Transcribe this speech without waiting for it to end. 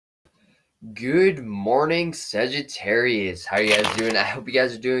Good morning, Sagittarius. How are you guys doing? I hope you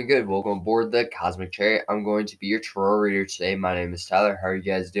guys are doing good. Welcome aboard the Cosmic Chariot. I'm going to be your tarot reader today. My name is Tyler. How are you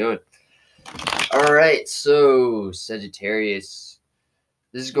guys doing? All right, so Sagittarius,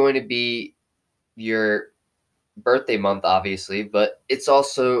 this is going to be your birthday month, obviously, but it's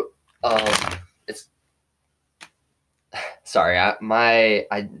also it's sorry,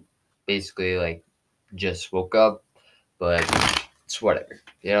 I basically just woke up, but it's whatever.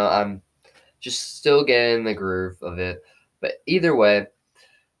 I'm just still getting in the groove of it. But either way,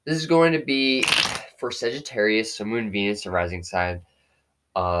 this is going to be for Sagittarius, Sun, Moon, Venus, and Rising sign.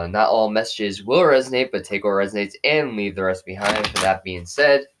 Not all messages will resonate, but take what resonates and leave the rest behind. For that being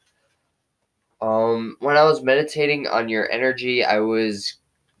said, when I was meditating on your energy, I was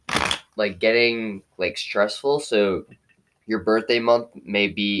getting stressful. So your birthday month may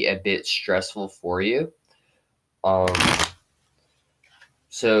be a bit stressful for you. Um,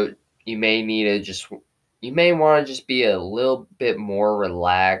 so you may need to you may want to just be a little bit more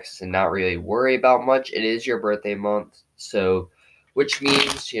relaxed and not really worry about much. It is your birthday month, so which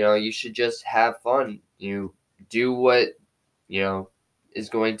means you should just have fun. You do what you know is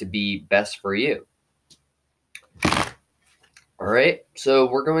going to be best for you. All right, so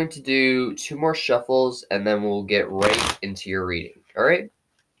we're going to do two more shuffles and then we'll get right into your reading. All right,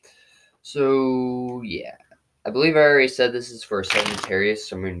 so yeah. I believe I already said this is for Sagittarius,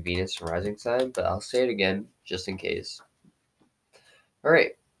 Sun, Moon, Venus, and Rising sign, but I'll say it again just in case. All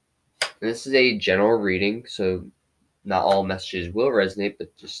right. This is a general reading, so not all messages will resonate,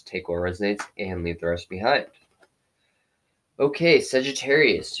 but just take what resonates and leave the rest behind. Okay,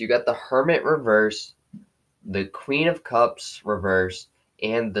 Sagittarius, you got the Hermit reverse, the Queen of Cups reverse,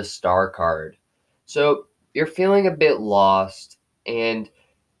 and the Star card. So you're feeling a bit lost, and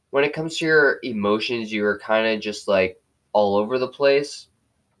when it comes to your emotions, you are kind of just all over the place.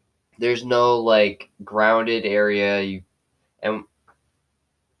 There's no grounded area. And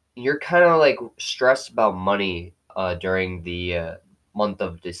you're kind of stressed about money during the month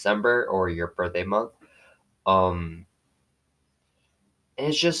of December or your birthday month. And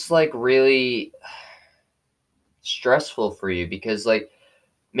it's just really stressful for you because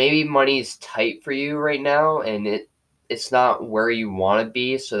maybe money is tight for you right now and it's not where you want to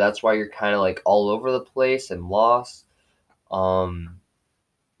be, so that's why you're kind of all over the place and lost. But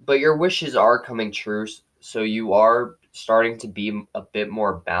your wishes are coming true, so you are starting to be a bit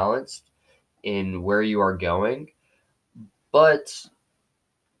more balanced in where you are going. But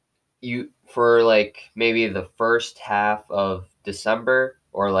you for maybe the first half of December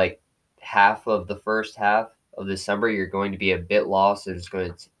or half of the first half of December, you're going to be a bit lost, and it's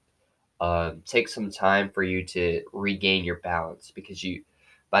going to take some time for you to regain your balance because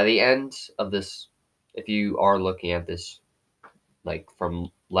by the end of this, if you are looking at this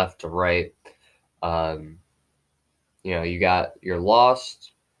from left to right, um, you're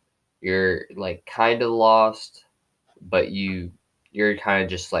lost, you're kind of lost, but you're kind of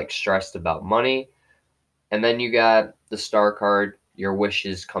just stressed about money. And then you got the Star card, your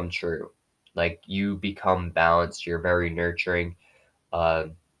wishes come true. You become balanced, you're very nurturing. Uh,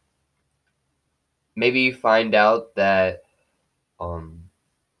 Maybe you find out that um,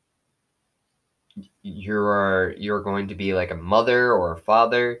 you're going to be a mother or a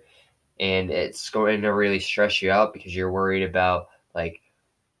father, and it's going to really stress you out because you're worried about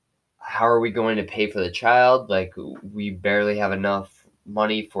how are we going to pay for the child? We barely have enough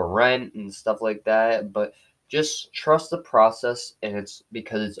money for rent and stuff like that. But just trust the process, and it's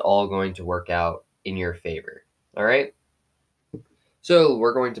because it's all going to work out in your favor. All right. So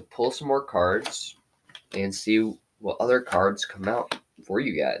we're going to pull some more cards and see what other cards come out for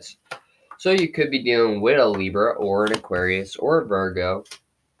you guys. So you could be dealing with a Libra or an Aquarius or a Virgo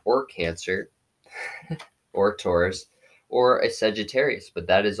or Cancer or Taurus or a Sagittarius, but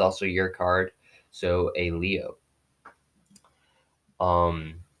that is also your card, so a Leo.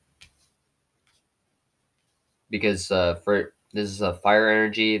 Because for this is a fire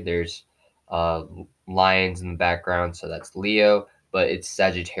energy, there's lions in the background, so that's Leo, but it's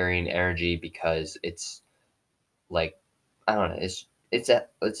Sagittarian energy because it's I don't know, it's a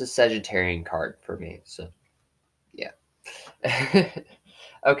Sagittarian card for me, so yeah.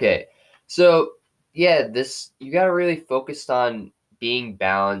 Okay, so yeah, this you gotta really focus on being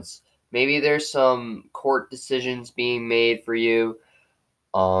balanced. Maybe there's some court decisions being made for you,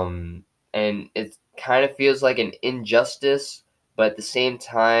 and it kind of feels like an injustice, but at the same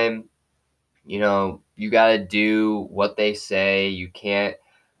time, you gotta do what they say.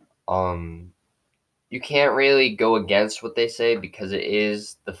 Um, you can't really go against what they say because it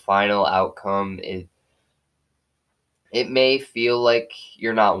is the final outcome. it may feel like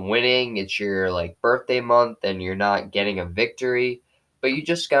you're not winning. It's your like birthday month and you're not getting a victory, but you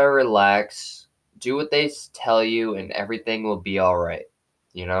just gotta relax, do what they tell you, and everything will be all right.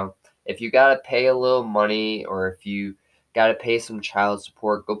 You know, if you gotta pay a little money or if you gotta pay some child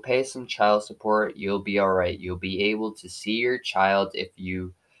support, go pay some child support. You'll be all right. You'll be able to see your child if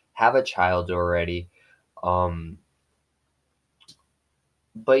you have a child already. Um,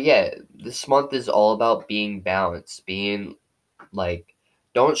 but yeah, this month is all about being balanced, being like,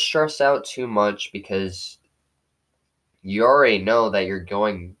 don't stress out too much because you already know that you're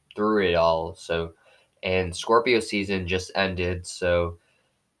going through it all. So, and Scorpio season just ended. So,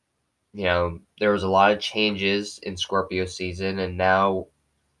 there was a lot of changes in Scorpio season. And now,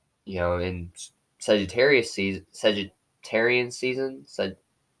 in Sagittarian season,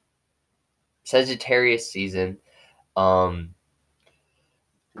 Sagittarius season, um,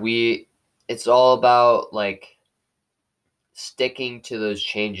 it's all about like sticking to those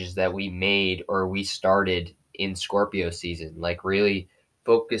changes that we made or we started in Scorpio season, like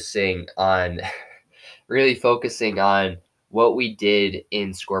focusing on really focusing on what we did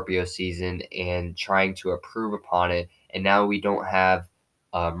in Scorpio season and trying to improve upon it. And now we don't have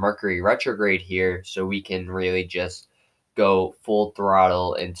Mercury retrograde here, so we can really just go full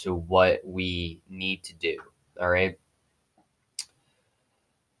throttle into what we need to do. All right.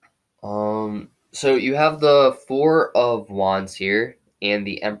 So you have the Four of Wands here and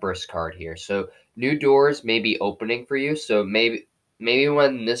the Empress card here. So new doors may be opening for you. So maybe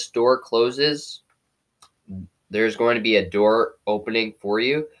when this door closes, there's going to be a door opening for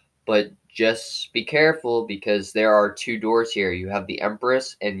you, but just be careful because there are two doors here. You have the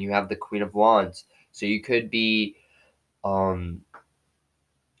Empress and you have the Queen of Wands. So um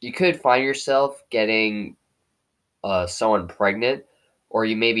you could find yourself getting someone pregnant, or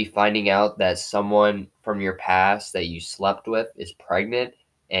you may be finding out that someone from your past that you slept with is pregnant,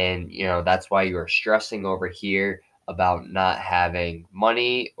 and that's why you are stressing over here about not having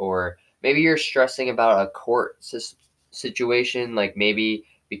money, or maybe you're stressing about a situation, like maybe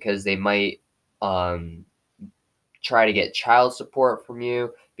because they might um, try to get child support from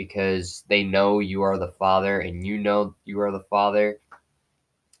you because they know you are the father and you know you are the father,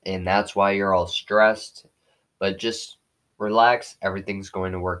 and that's why you're all stressed. But just relax, everything's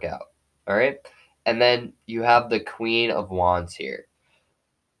going to work out. All right. And then you have the Queen of Wands here.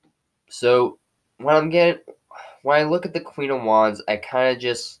 So when I look at the Queen of Wands, I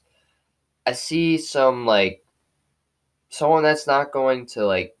see some like someone that's not going to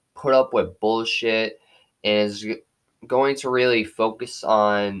like put up with bullshit and is going to really focus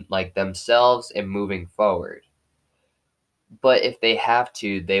on like themselves and moving forward. But if they have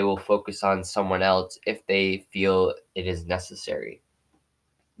to, they will focus on someone else if they feel it is necessary.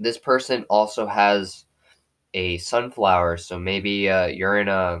 This person also has a sunflower, so maybe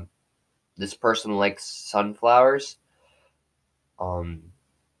this person likes sunflowers. Um,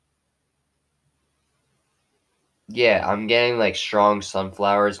 yeah, I'm getting like strong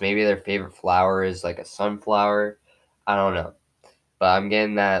sunflowers. Maybe their favorite flower is like a sunflower. I don't know, but I'm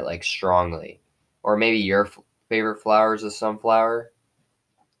getting that like strongly. Or maybe your favorite flower is a sunflower.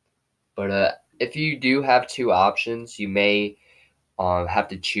 But if you do have two options, you may have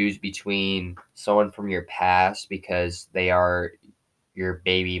to choose between someone from your past because they are your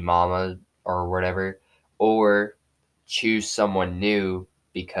baby mama or whatever, or choose someone new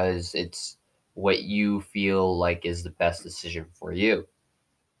because it's what you feel like is the best decision for you.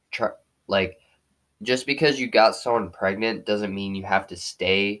 Try, like, just because you got someone pregnant doesn't mean you have to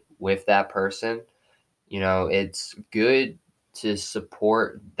stay with that person. It's good to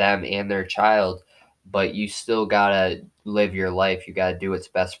support them and their child, but you still gotta live your life. You gotta do what's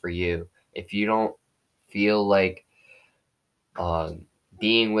best for you. If you don't feel like um,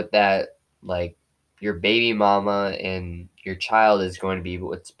 being with that, like your baby mama and your child is going to be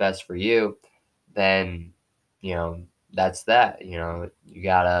what's best for you, then, you know, that's that. You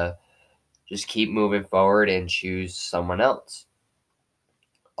gotta just keep moving forward and choose someone else.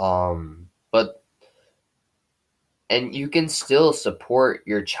 But and you can still support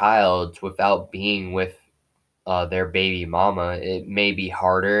your child without being with their baby mama. It may be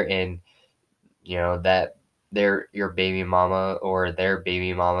harder, and that your baby mama or their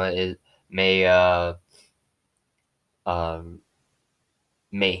baby mama may um,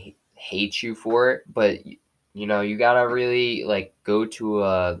 may hate you for it, but you gotta really like go to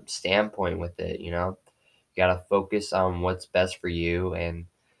a standpoint with it. You gotta focus on what's best for you, and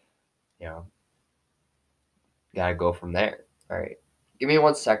you know gotta go from there. All right, give me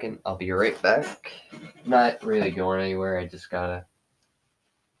 1 second. I'll be right back. Not really going anywhere. I just gotta.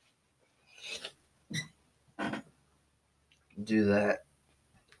 do that.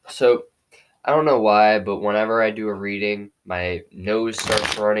 So I don't know why, but whenever I do a reading, my nose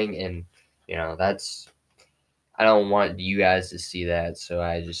starts running, and I don't want you guys to see that, so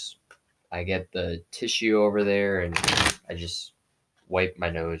I get the tissue over there and I just wipe my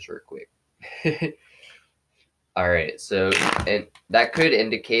nose real quick. All right, so and that could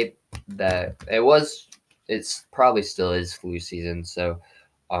indicate that it's probably still is flu season, so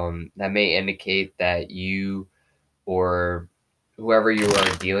that may indicate that you or whoever you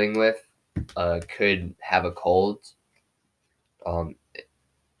are dealing with could have a cold. Um,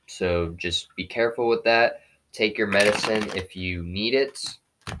 so just be careful with that. Take your medicine if you need it.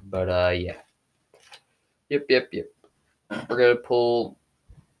 But yeah. Yep. We're gonna pull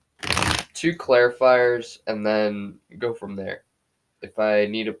 2 clarifiers and then go from there. If I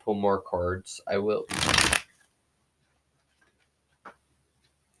need to pull more cards, I will.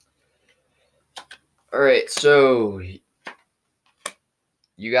 Alright, so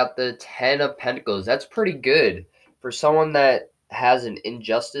you got the 10 of Pentacles. That's pretty good. For someone that has an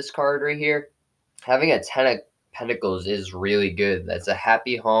injustice card right here, having a 10 of Pentacles is really good. That's a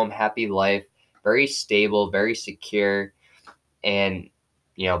happy home, happy life, very stable, very secure, and,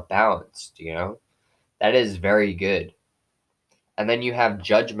 balanced, That is very good. And then you have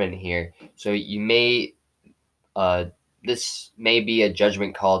Judgment here. So you may, this may be a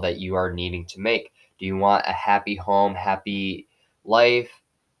judgment call that you are needing to make. Do you want a happy home, happy life,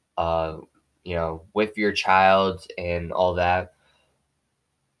 with your child and all that,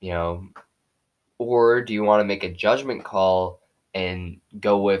 or do you want to make a judgment call and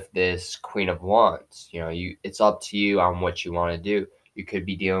go with this Queen of Wands? It's up to you on what you want to do. You could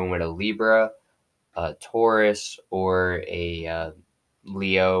be dealing with a Libra, a Taurus, or a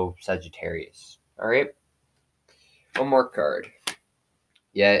Leo, Sagittarius. All right. One more card.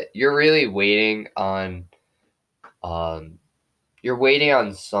 Yeah, you're really waiting on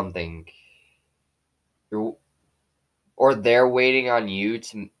something. Or they're waiting on you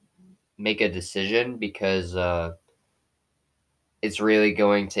to make a decision because it's really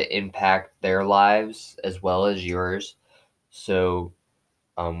going to impact their lives as well as yours. So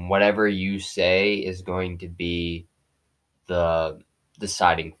whatever you say is going to be the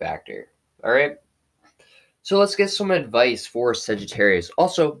deciding factor. All right. So let's get some advice for Sagittarius.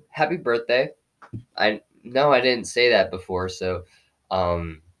 Also, happy birthday. I know I didn't say that before, so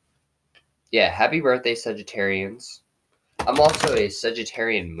yeah, happy birthday, Sagittarians. I'm also a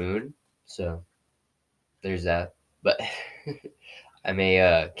Sagittarian moon, so there's that. But I'm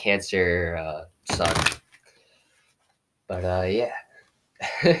a Cancer sun. But yeah.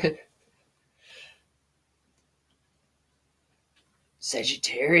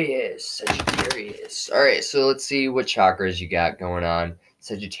 Sagittarius. All right, so let's see what chakras you got going on.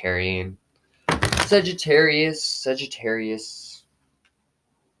 Sagittarius.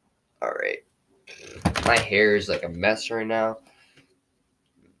 All right. My hair is like a mess right now.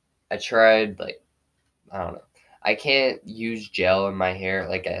 I tried, I don't know. I can't use gel in my hair.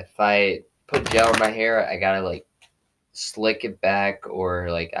 Like, if I put gel in my hair, I gotta, slick it back, or,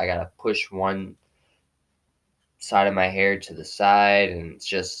 I gotta push one side of my hair to the side, and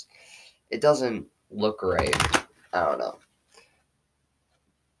it doesn't look right. I don't know.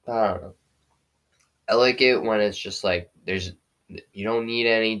 I like it when it's just, you don't need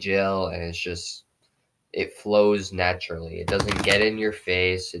any gel, and it flows naturally. It doesn't get in your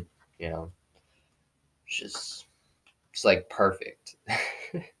face. It's perfect.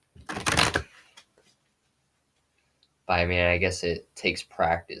 But I mean, I guess it takes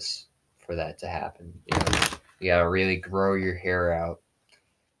practice for that to happen. You gotta really grow your hair out,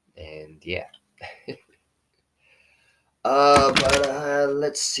 and yeah. But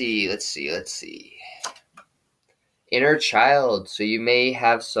let's see. Inner child. So you may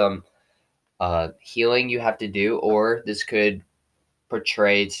have some healing you have to do, or this could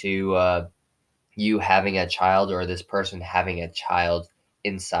portray to you having a child, or this person having a child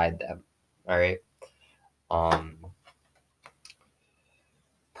inside them. All right.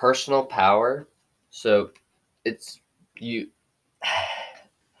 Personal power. So it's you.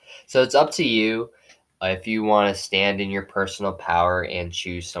 So it's up to you if you want to stand in your personal power and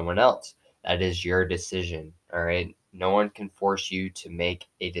choose someone else. That is your decision. All right. No one can force you to make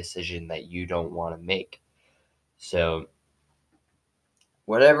a decision that you don't want to make. So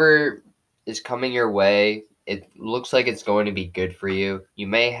whatever is coming your way, it looks like it's going to be good for you. You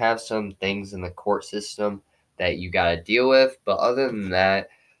may have some things in the court system that you got to deal with, but other than that,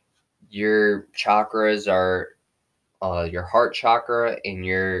 your chakras are your heart chakra and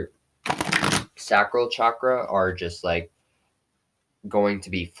your sacral chakra are just going to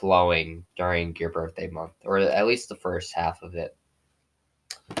be flowing during your birthday month, or at least the first half of it.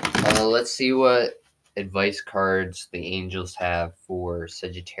 Let's see what advice cards the angels have for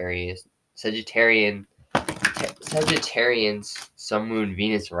Sagittarians, Sun, Moon,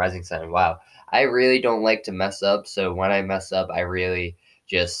 Venus, rising sign. Wow, I really don't like to mess up, so when I mess up, I really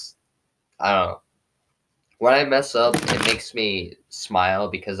just, I don't know. When I mess up, it makes me smile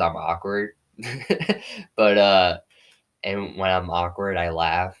because I'm awkward. But and when I'm awkward, I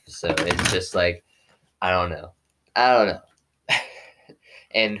laugh. So it's just like, I don't know. I don't know.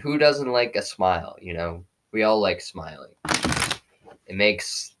 And who doesn't like a smile, you know? We all like smiling. It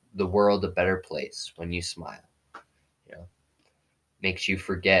makes the world a better place when you smile. You know, makes you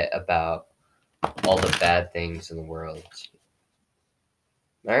forget about all the bad things in the world.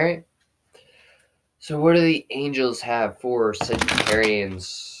 All right. So what do the angels have for Sagittarians,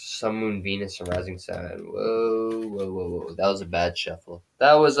 Sun, Moon, Venus, and rising sign? Whoa, whoa, whoa, whoa. That was a bad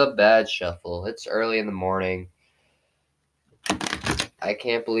shuffle. It's early in the morning. I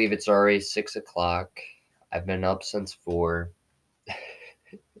can't believe it's already 6 o'clock. I've been up since 4.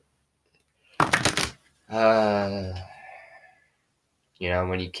 You know,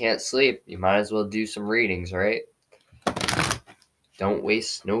 when you can't sleep, you might as well do some readings, right? Don't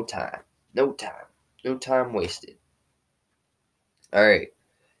waste no time. No time wasted. All right.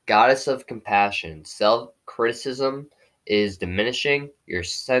 Goddess of compassion. Self-criticism is diminishing your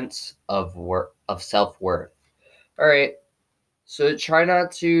sense of self-worth. All right. So try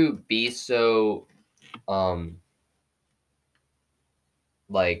not to be so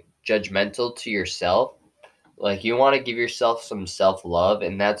like judgmental to yourself. Like, you want to give yourself some self-love,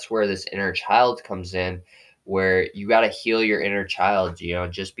 and that's where this inner child comes in, where you got to heal your inner child. You know,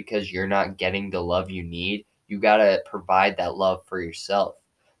 just because you're not getting the love you need, you got to provide that love for yourself,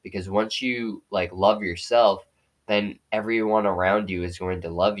 because once you like love yourself, then everyone around you is going to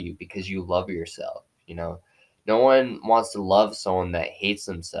love you because you love yourself. You know, no one wants to love someone that hates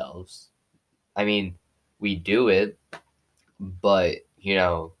themselves. I mean, we do it, but you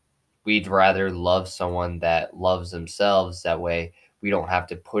know, we'd rather love someone that loves themselves. That way we don't have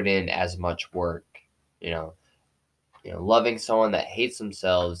to put in as much work. You know, loving someone that hates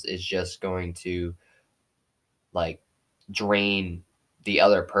themselves is just going to like drain the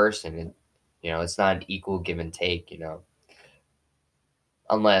other person, and you know, it's not an equal give and take, you know,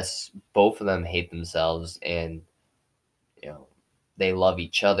 unless both of them hate themselves and you know, they love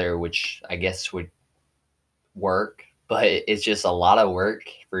each other, which I guess would work, but it's just a lot of work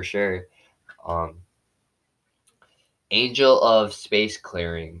for sure. um Angel of space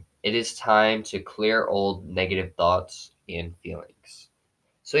clearing. It is time to clear old negative thoughts and feelings.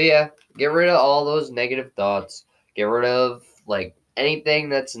 So yeah, get rid of all those negative thoughts. Get rid of like anything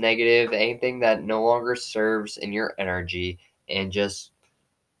that's negative, anything that no longer serves in your energy, and just,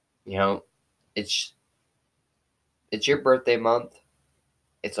 you know, it's it's your birthday month.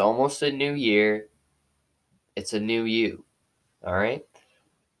 It's almost a new year. It's a new you. All right?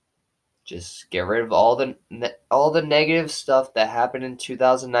 Just get rid of all the negative stuff that happened in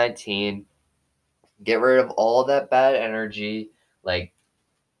 2019. Get rid of all that bad energy. Like,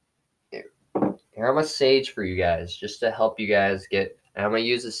 here, I'm a sage for you guys, just to help you guys get. And I'm going to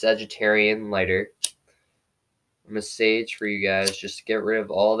use a Sagittarian lighter. I'm a sage for you guys, just to get rid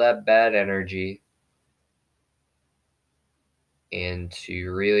of all that bad energy. And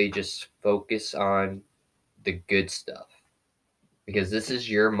to really just focus on the good stuff. Because this is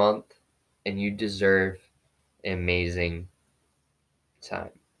your month, and you deserve an amazing time.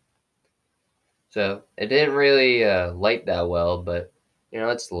 So, it didn't really light that well, but, you know,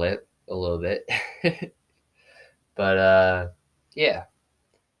 it's lit a little bit. But, yeah.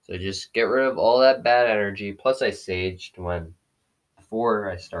 So just get rid of all that bad energy. Plus, I saged before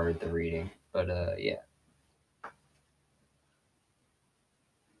I started the reading. But, yeah.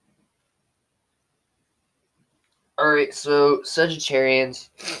 Alright, so Sagittarians,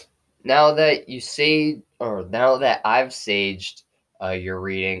 now that I've saged your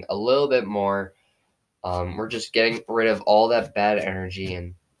reading a little bit more, we're just getting rid of all that bad energy,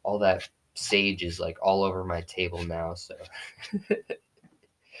 and all that sage is like all over my table now, so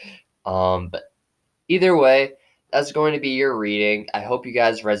but either way, that's going to be your reading. I hope you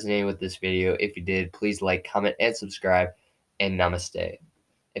guys resonated with this video. If you did, please like, comment, and subscribe, and namaste.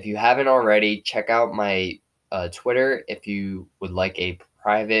 If you haven't already, check out my Twitter if you would like a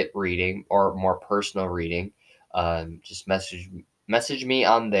private reading or more personal reading. Just message me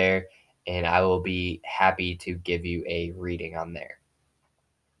on there, and I will be happy to give you a reading on there.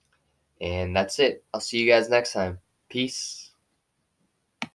 And that's it. I'll see you guys next time. Peace.